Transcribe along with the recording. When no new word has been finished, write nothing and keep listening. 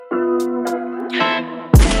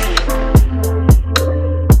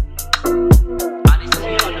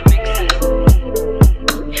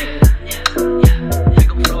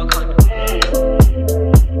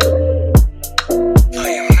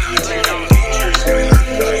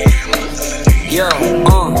Yo,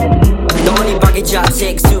 the only baggage I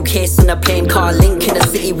take, suitcase on a plane, car link in the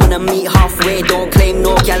city, wanna meet halfway. Don't claim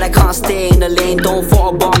no gal, I can't stay in the lane. Don't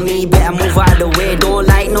thought about me, better move out of the way. Don't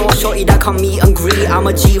like no shorty that can meet and greet. I'm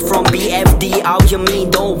a G from BFD, how you mean?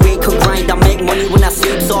 Don't wake and grind, I make money when I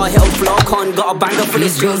sleep. So I hit a flocon, got a banger for the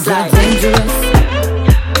streets like dangerous.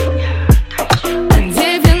 And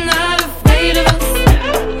if you're not afraid of us,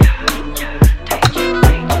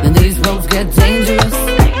 then these roads get dangerous.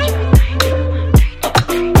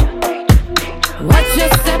 Watch your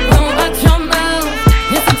step, don't watch your mouth,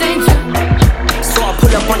 it's a danger. So I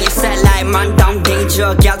pull up on your set like man down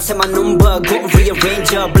danger. Gal say my number, go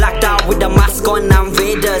rearranger. Blacked out with the mask on, I'm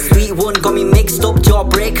Vader. Sweet one got me mixed up,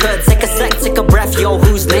 jawbreaker. Take a sec, take a breath, yo,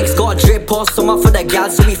 who's next? Got a drip or summer for the gal,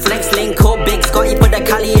 so we flex, link up big. Scotty put the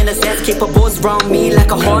Cali in the sets, keep a buzz round me like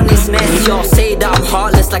a hornet's nest. Yo, say that I'm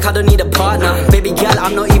heartless, like I don't need a partner. Baby girl,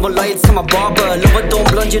 I'm not even loyal to my barber. Lover don't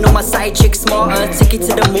blonde, you know my side chick smarter. Take it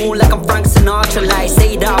to the moon like I'm Frank Sinatra. Like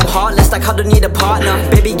say that I'm heartless, like I don't need a partner.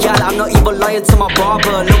 Baby girl, I'm not even loyal to my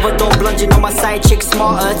barber. Lover don't blonde, you know my side chick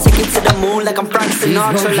smarter. Take it to the moon like I'm Frank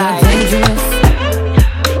Sinatra. Like dangerous.